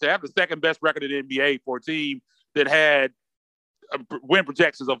think to have the second best record in the NBA for a team that had win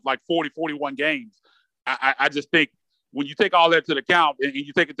projections of like 40, 41 games, I just think when you take all that to account and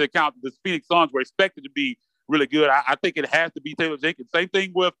you take into account the Phoenix Suns were expected to be really good, I think it has to be Taylor Jenkins. Same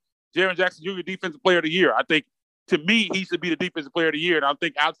thing with Jaren Jackson Jr., Defensive Player of the Year. I think, to me, he should be the Defensive Player of the Year. And I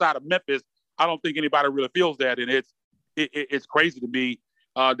think outside of Memphis, I don't think anybody really feels that. And it's crazy to me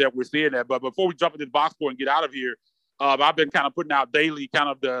that we're seeing that. But before we jump into the box score and get out of here, I've been kind of putting out daily kind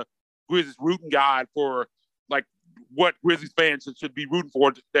of the Grizzlies rooting guide for like what Grizzlies fans should be rooting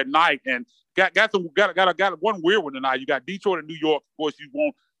for that night. And got one weird one tonight. You got Detroit and New York. Of course, you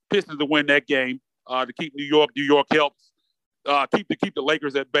want Pistons to win that game to keep New York. New York helps keep the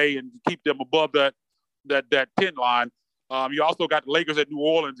Lakers at bay and keep them above that 10 line. You also got the Lakers at New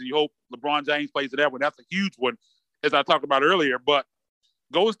Orleans, and you hope LeBron James plays in that one. That's a huge one, as I talked about earlier. But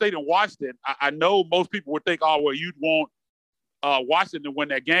Golden State and Washington, I know most people would think, you'd want Washington to win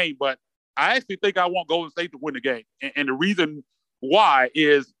that game, but I actually think I want Golden State to win the game. And the reason why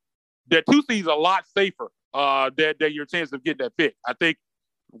is that 2 seeds a lot safer than your chance of getting that pick. I think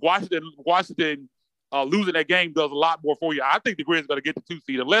Washington losing that game does a lot more for you. I think the Grizz are going to get the 2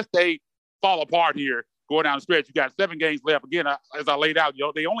 seed unless they fall apart here going down the stretch. You got 7 games left. Again, as I laid out,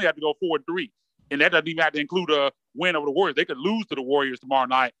 they only have to go 4-3, and that doesn't even have to include a win over the Warriors. They could lose to the Warriors tomorrow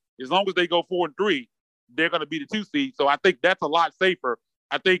night. As long as they go 4-3, they're going to be the 2 seed. So I think that's a lot safer.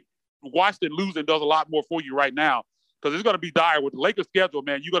 I think Washington losing does a lot more for you right now because it's going to be dire with the Lakers' schedule.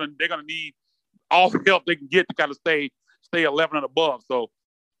 Man, they're going to need all the help they can get to kind of stay 11 and above. So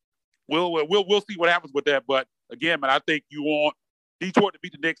we'll see what happens with that. But again, man, I think you want Detroit to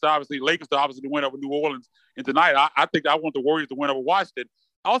beat the Knicks, obviously, Lakers to obviously win over New Orleans. And tonight, I think I want the Warriors to win over Washington.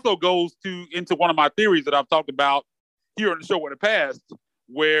 Also goes into one of my theories that I've talked about here on the show in the past,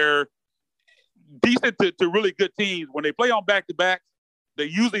 where decent to really good teams, when they play on back-to-backs, they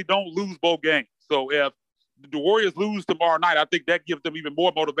usually don't lose both games. So if the Warriors lose tomorrow night, I think that gives them even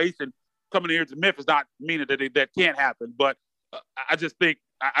more motivation coming here to Memphis, not meaning that can't happen. But I just think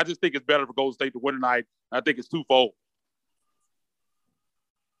it's better for Golden State to win tonight. I think it's twofold.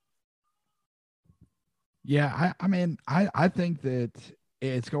 Yeah, I mean, I think that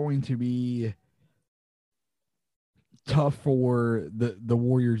it's going to be tough for the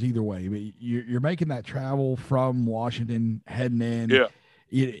Warriors either way. But you're making that travel from Washington, heading in.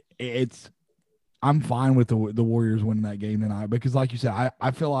 Yeah, I'm fine with the Warriors winning that game tonight because, like you said,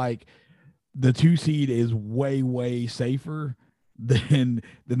 I feel like the 2 seed is way safer than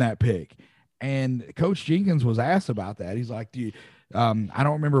that pick. And Coach Jenkins was asked about that. He's like, I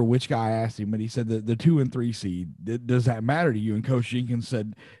don't remember which guy asked him, but he said that the 2 and 3 seed, does that matter to you? And Coach Jenkins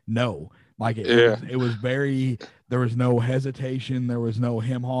said, no. Like it was very, there was no hesitation. There was no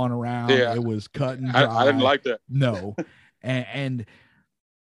him hawing around. Yeah. It was cut and dry. I didn't like that. No. and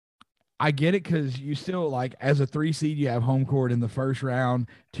I get it because you still, like, as a 3 seed, you have home court in the first round.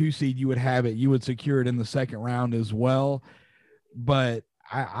 2 seed, you would secure it in the second round as well. But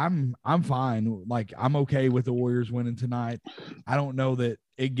I'm fine. Like, I'm okay with the Warriors winning tonight. I don't know that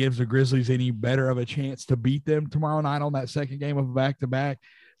it gives the Grizzlies any better of a chance to beat them tomorrow night on that second game of a back-to-back.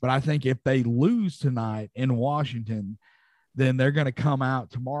 But I think if they lose tonight in Washington, then they're going to come out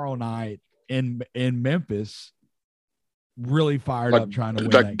tomorrow night in Memphis really fired up trying to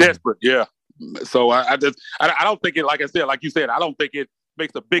win that desperate game. Yeah. So I don't think it, like I said, like you said, I don't think it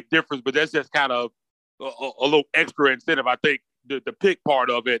makes a big difference, but that's just kind of a little extra incentive. I think the pick part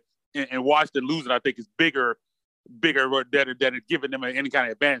of it and Washington losing, I think, is bigger than it giving them any kind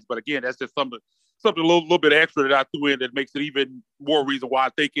of advantage. But again, that's just something a little bit extra that I threw in that makes it even more reason why I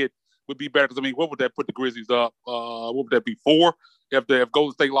think it would be better. Because I mean, what would that put the Grizzlies up? What would that be, 4 if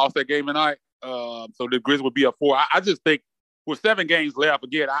Golden State lost that game tonight? So the Grizzlies would be up 4. I just think with 7 games left,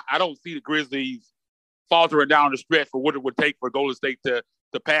 again, I don't see the Grizzlies faltering down the stretch for what it would take for Golden State to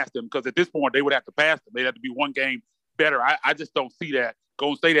pass them. Because at this point, they would have to pass them. They'd have to be 1 game better. I just don't see that.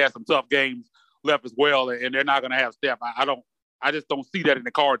 Golden State has some tough games left as well, and they're not going to have Steph. I just don't see that in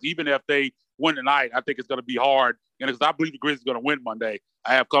the cards. Even if they win tonight, I think it's going to be hard. And because I believe the Grizzlies are going to win Monday,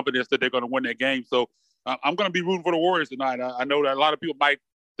 I have confidence that they're going to win that game. So I'm going to be rooting for the Warriors tonight. I know that a lot of people might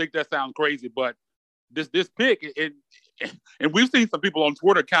think that sounds crazy, but this pick, and we've seen some people on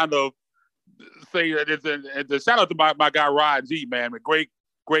Twitter kind of say that it's a shout out to my guy Ryan G, man, a great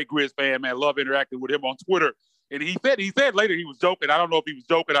Grizz fan, man. Love interacting with him on Twitter. And he said later he was joking. I don't know if he was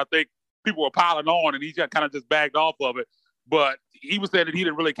joking. I think people were piling on, and he kind of just bagged off of it. But he was saying that he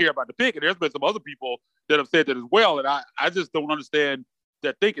didn't really care about the pick. And there's been some other people that have said that as well. And I just don't understand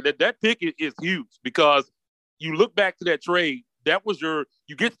that thinking. That pick is huge because you look back to that trade, that was you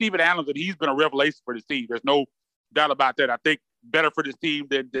get Steven Adams, and he's been a revelation for this team. There's no doubt about that. I think better for this team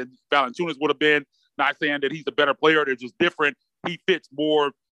than Valanciunas would have been. Not saying that he's a better player. They're just different. He fits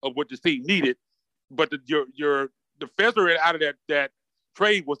more of what this team needed. But the feather out of that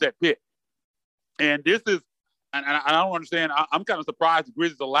trade was that pick. And this is, and I don't understand. I'm kind of surprised the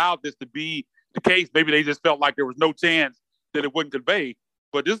Grizzlies allowed this to be the case. Maybe they just felt like there was no chance that it wouldn't convey.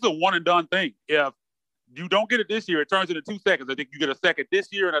 But this is a one and done thing. If you don't get it this year, it turns into 2 seconds. I think you get a second this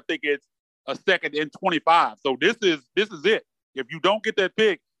year, and I think it's a second in 25. So this is it. If you don't get that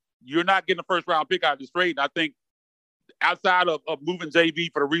pick, you're not getting a first round pick out of this trade. And I think outside of moving JV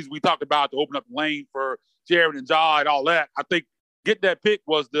for the reason we talked about to open up the lane for Jared and Ja and all that, I think getting that pick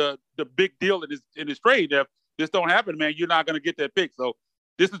was the big deal in this trade. If this don't happen, man, you're not going to get that pick. So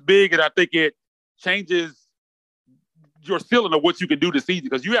this is big, and I think it changes your ceiling of what you can do this season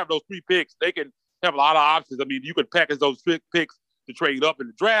because you have those 3 picks. They can have a lot of options. I mean, you could package those picks to trade up in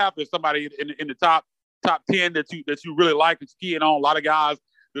the draft. There's somebody in the top 10 that you really like that's keying on. A lot of guys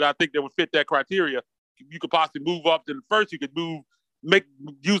that I think that would fit that criteria. you could possibly move up to the first. You could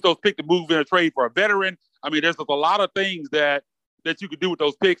use those picks to move in a trade for a veteran. I mean, there's a lot of things that you could do with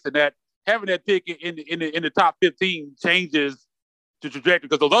those picks, and that having that pick in the top 15 changes the trajectory,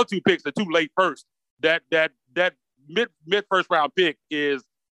 because those other two picks are too late first. That mid first round pick is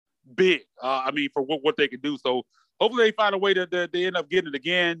big. I mean, for what they can do. So hopefully they find a way to end up getting it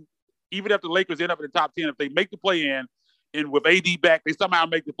again. Even if the Lakers end up in the top 10, if they make the play in, and with AD back, they somehow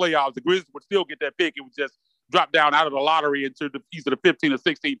make the playoffs, the Grizzlies would still get that pick. It would just drop down out of the lottery into the piece of the 15 or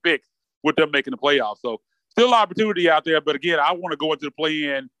 16 picks with them making the playoffs. So still opportunity out there. But again, I want to go into the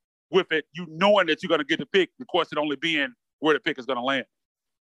play-in with it, you knowing that you're going to get the pick. The question only being where the pick is going to land.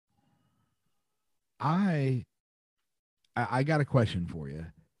 I got a question for you.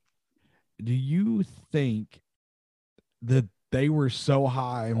 Do you think that they were so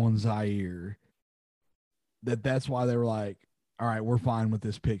high on Zaire that's why they were like, all right, we're fine with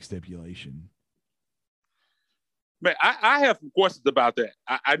this pick stipulation? Man, I have some questions about that.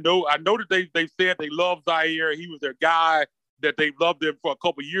 I know that they said they love Zaire. He was their guy, that they've loved him for a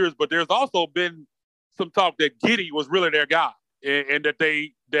couple of years, but there's also been some talk that Giddey was really their guy, and that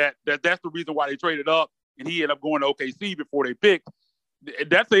that's the reason why they traded up, and he ended up going to OKC before they picked.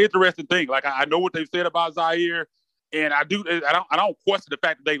 That's an interesting thing. Like, I know what they've said about Zaire, and I don't question the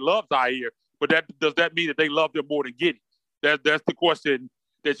fact that they love Zaire, but does that mean that they love him more than Giddey? That's the question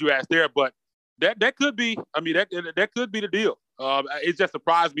that you asked there. But that could be. I mean, that could be the deal. It just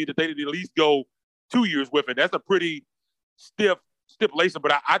surprised me that they didn't at least go 2 years with it. That's a pretty stiff stipulation.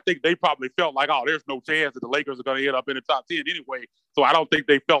 But I think they probably felt like, oh, there's no chance that the Lakers are going to end up in the top 10 anyway. So I don't think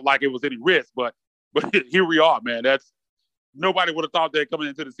they felt like it was any risk. But here we are, man. Nobody would have thought that coming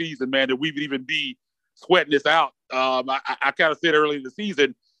into the season, man, that we would even be sweating this out. I kind of said early in the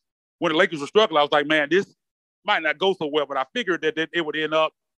season when the Lakers were struggling, I was like, man, this might not go so well. But I figured that it would end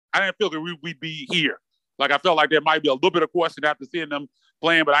up. I didn't feel that we'd be here. Like, I felt like there might be a little bit of question after seeing them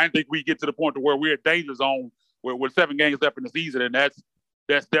playing, but I didn't think we'd get to the point to where we're in danger zone with 7 games left in the season, and that's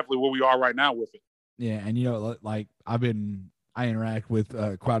definitely where we are right now with it. Yeah, and like I interact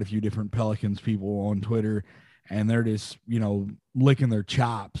with quite a few different Pelicans people on Twitter, and they're just licking their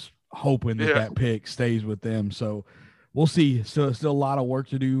chops, hoping that pick stays with them. So we'll see. Still a lot of work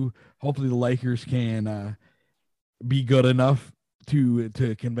to do. Hopefully the Lakers can be good enough to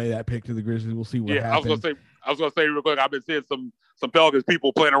convey that pick to the Grizzlies. We'll see what happens. I was gonna say real quick, I've been seeing some Pelicans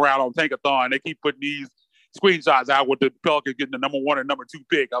people playing around on Tankathon. They keep putting these screenshots out with the Pelicans getting the number 1 and number 2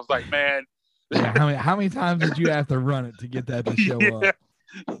 pick. I was like, man. Yeah, how many times did you have to run it to get that to show up?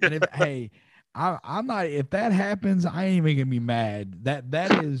 And I'm not, if that happens, I ain't even gonna be mad.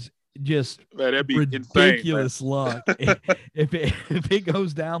 That is just that'd be ridiculous insane, luck. if it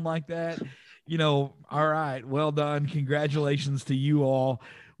goes down like that, all right, well done. Congratulations to you all.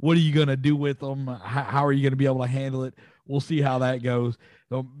 What are you going to do with them? How are you going to be able to handle it? We'll see how that goes.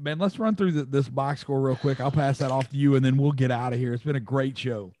 So, man, let's run through this box score real quick. I'll pass that off to you, and then we'll get out of here. It's been a great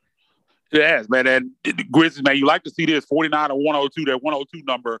show. It has, man. And the Grizzlies, man, you like to see this 49 or 102, that 102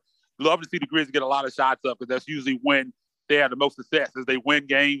 number. Love to see the Grizzlies get a lot of shots up, because that's usually when they have the most success, as they win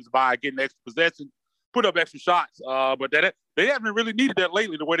games by getting extra possession, put up extra shots. But they haven't really needed that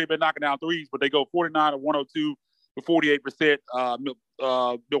lately, the way they've been knocking down threes. But they go 49 or 102 with 48%.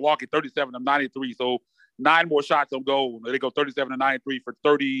 Milwaukee 37 of 93. So 9 more shots on goal. They go 37 to 93 for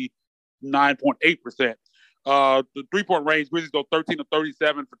 39.8%. The 3-point range, Grizzlies go 13 to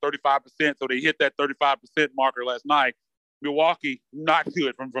 37 for 35%. So they hit that 35% marker last night. Milwaukee, not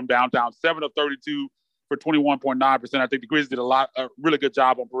good from downtown. 7 of 32 for 21.9%. I think the Grizzlies did a really good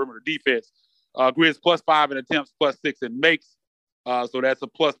job on perimeter defense. Grizz +5 in attempts, +6 in makes. So that's a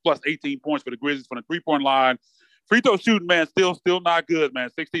plus 18 points for the Grizzlies from the 3-point line. Free throw shooting, man, still not good, man.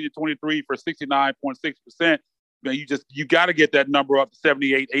 16 to 23 for 69.6%. Man, you got to get that number up to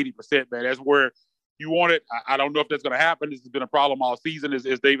 78, 80%, man. That's where you want it. I don't know if that's going to happen. This has been a problem all season, as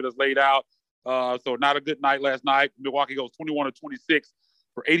David has laid out. So not a good night last night. Milwaukee goes 21 to 26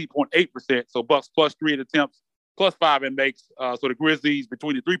 for 80.8%. So Bucks +3 in attempts, +5 in makes. So the Grizzlies,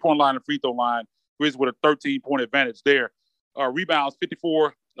 between the 3-point line and free throw line, Grizzlies with a 13-point advantage there. Rebounds,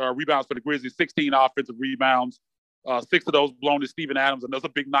 54 rebounds for the Grizzlies, 16 offensive rebounds. 6 of those blown to Steven Adams. Another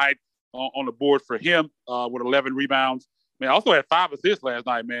big night on the board for him with 11 rebounds. Man, also had 5 assists last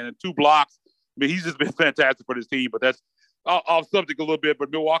night, man, and 2 blocks. I mean, he's just been fantastic for this team. But that's off subject a little bit.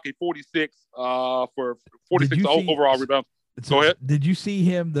 But Milwaukee 46 for 46 overall rebounds. Go ahead. Did you see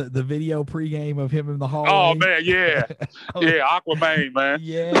him, the video pregame of him in the hallway? Oh, man, yeah. Yeah, Aquaman, man.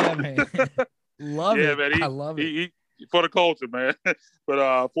 Yeah, man. Love it. Man, I love it. He for the culture, man.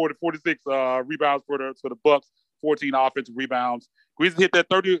 But 46 rebounds for the Bucks. 14 offensive rebounds. Grizzlies hit that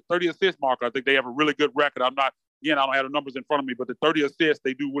 30 assist marker. I think they have a really good record. I don't have the numbers in front of me, but the 30 assists,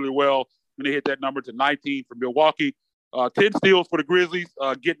 they do really well when they hit that number to 19 for Milwaukee. 10 steals for the Grizzlies,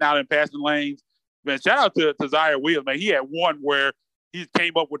 getting out in passing lanes. Man, shout out to Zaire Williams, man. He had one where he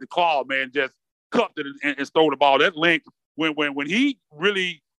came up with the claw, man, just cupped it and stole the ball. That length, when he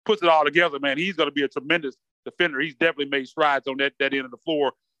really puts it all together, man, he's going to be a tremendous defender. He's definitely made strides on that end of the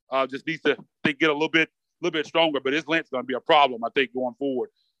floor. Just needs to get a little bit stronger, but his length's going to be a problem, I think, going forward.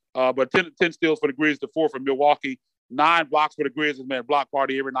 But 10 steals for the Grizzlies to 4 for Milwaukee. 9 blocks for the Grizzlies, man. Block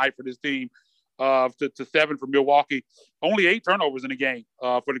party every night for this team. To 7 for Milwaukee. Only 8 turnovers in the game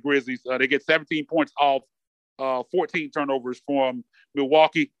for the Grizzlies. They get 17 points off 14 turnovers from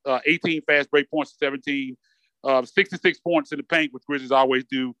Milwaukee. 18 fast break points to 17. 66 points in the paint, which Grizzlies always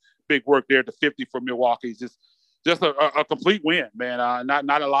do. Big work there to 50 for Milwaukee. Just a complete win, man.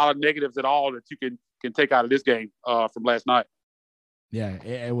 Not a lot of negatives at all that you can take out of this game from last night. Yeah,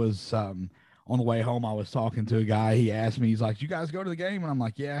 it was on the way home. I was talking to a guy. He asked me, he's like, "You guys go to the game?" And I'm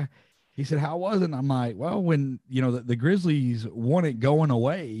like, "Yeah." He said, "How was it?" And I'm like, "Well, when the Grizzlies won it going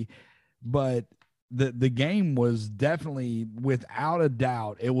away, but the game was definitely, without a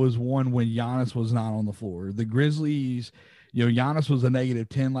doubt, it was one when Giannis was not on the floor. The Grizzlies, Giannis was a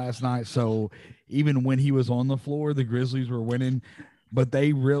 -10 last night, so even when he was on the floor, the Grizzlies were winning. But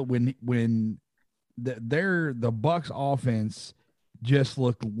they when the Bucks offense just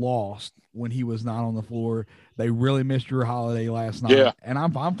looked lost when he was not on the floor. They really missed Jrue Holiday last night, yeah. And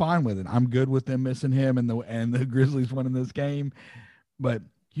I'm fine with it. I'm good with them missing him and the Grizzlies winning this game. But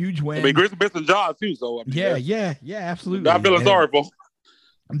huge win. I mean, Grizzlies missing John too, so I mean, yeah, absolutely. Not feeling sorry for.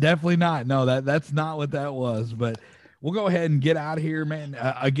 Definitely not. No, that's not what that was. But we'll go ahead and get out of here, man.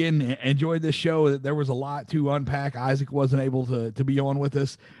 Again, enjoyed this show. There was a lot to unpack. Isaac wasn't able to be on with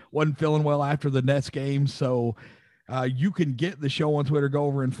us. Wasn't feeling well after the Nets game, so. You can get the show on Twitter. Go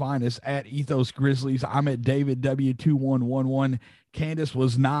over and find us at Ethos Grizzlies. I'm at David W2111. Candace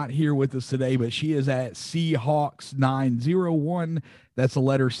was not here with us today, but she is at Seahawks901. That's the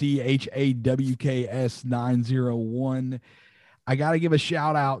letter CHAWKS 901. I got to give a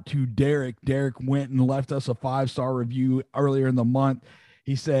shout out to Derek. Derek went and left us a 5-star review earlier in the month.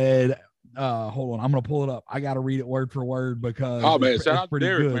 He said, hold on, I'm gonna pull it up. I gotta read it word for word because shout out to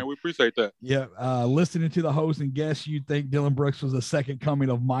Derek, good. Man, we appreciate that. Yeah, listening to the host and guests, you'd think Dylan Brooks was the second coming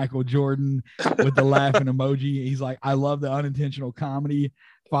of Michael Jordan with the laughing emoji. He's like, I love the unintentional comedy.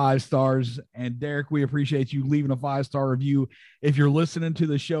 5 stars. And Derek, we appreciate you leaving a 5-star review. If you're listening to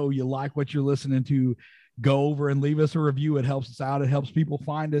the show, you like what you're listening to, go over and leave us a review. It helps us out. It helps people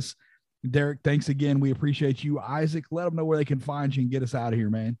find us. Derek, thanks again. We appreciate you. Isaac, let them know where they can find you and get us out of here,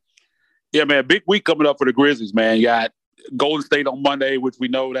 man. Yeah, man, big week coming up for the Grizzlies, man. You got Golden State on Monday, which we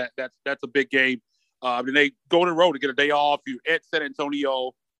know that's a big game. Then they go on the road to get a day off. You at San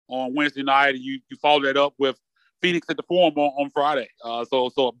Antonio on Wednesday night, and you follow that up with Phoenix at the Forum on Friday.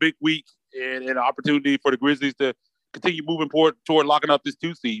 So a big week and an opportunity for the Grizzlies to continue moving toward locking up this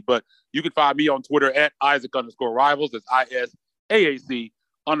 2 seed. But you can find me on Twitter at Isaac_Rivals. That's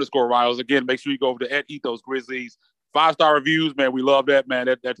ISAAC_Rivals. Again, make sure you go over to at Ethos Grizzlies. 5-star reviews, man. We love that, man.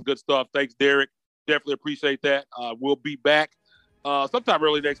 That's good stuff. Thanks, Derek. Definitely appreciate that. We'll be back sometime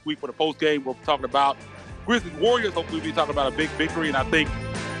early next week for the post game. We'll be talking about Grizzlies Warriors. Hopefully, we'll be talking about a big victory. And I think,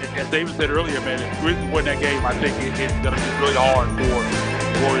 as David said earlier, man, if Grizzlies win that game, I think it's going to be really hard for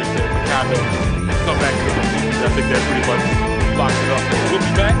the Warriors to kind of come back to the season. I think that pretty much locks it up.